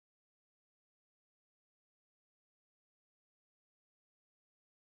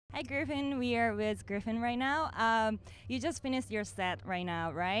Hi, Gryffin. We are with Gryffin right now. You just finished your set right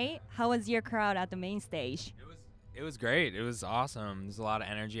now, right? How was your crowd at the main stage? It was great. It was awesome. There's a lot of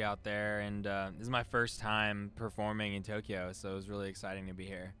energy out there, and this is my first time performing in Tokyo, so it was really exciting to be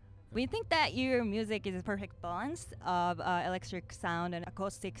here. We think that your music is a perfect balance of electric sound and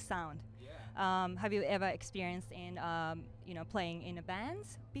acoustic sound. Have you ever experienced in playing in a band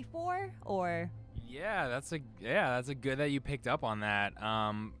before, or? Yeah, that's a good that you picked up on that.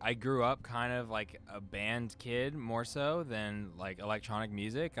 I grew up kind of like a band kid more so than like electronic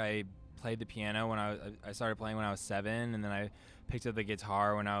music. I played the piano when I started playing when I was 7, and then I picked up the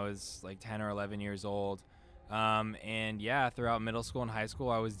guitar when I was like 10 or 11 years old. And yeah, throughout middle school and high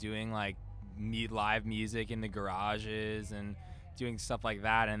school, I was doing like live music in the garages and doing stuff like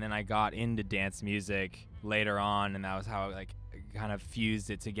that. And then I got into dance music later on, and that was how I like kind of fused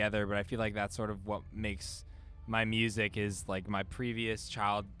it together. But I feel like that's sort of what makes my music is like my previous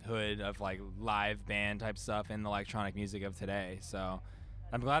childhood of like live band type stuff and the electronic music of today. So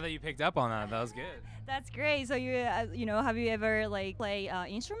I'm glad that you picked up on that. That was good. That's great. So have you ever like play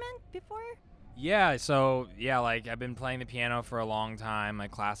instrument before? Yeah, like I've been playing the piano for a long time,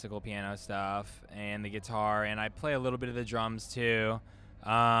 like classical piano stuff, and the guitar, and I play a little bit of the drums too.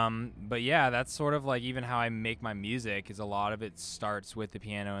 But yeah, that's sort of like even how I make my music is a lot of it starts with the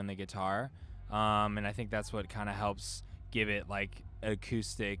piano and the guitar. And I think that's what kind of helps give it like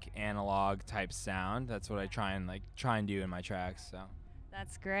acoustic analog type sound. That's what I try and do in my tracks. So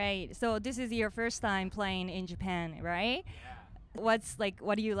That's great. So this is your first time playing in Japan, right? yeah. What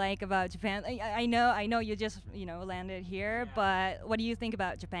do you like about Japan? I know you just landed here, Yeah. but what do you think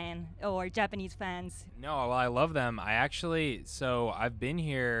about Japan or Japanese fans? No, well, I love them. I've been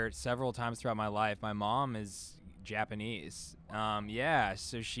here several times throughout my life. My mom is Japanese. Yeah,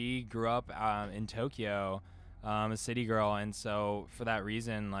 so she grew up in Tokyo, a city girl, and so for that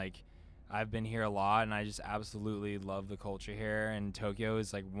reason, like, I've been here a lot, and I just absolutely love the culture here. And Tokyo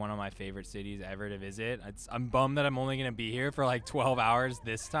is like one of my favorite cities ever to visit. I'm bummed that I'm only gonna be here for like 12 hours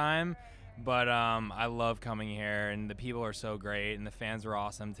this time, but I love coming here, and the people are so great, and the fans were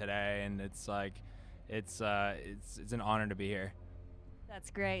awesome today, and it's an honor to be here.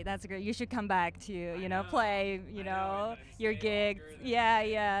 That's great. That's great. You should come back to play your Stay gig. longer than-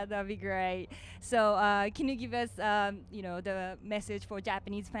 Yeah, that'd be great. So can you give us the message for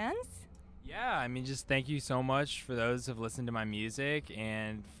Japanese fans? Yeah, I mean, just thank you so much for those who've listened to my music,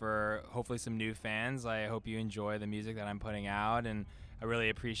 and for hopefully some new fans. I hope you enjoy the music that I'm putting out, and I really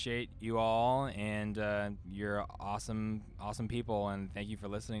appreciate you all, and you're awesome people, and thank you for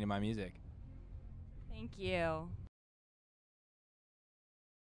listening to my music. Thank you.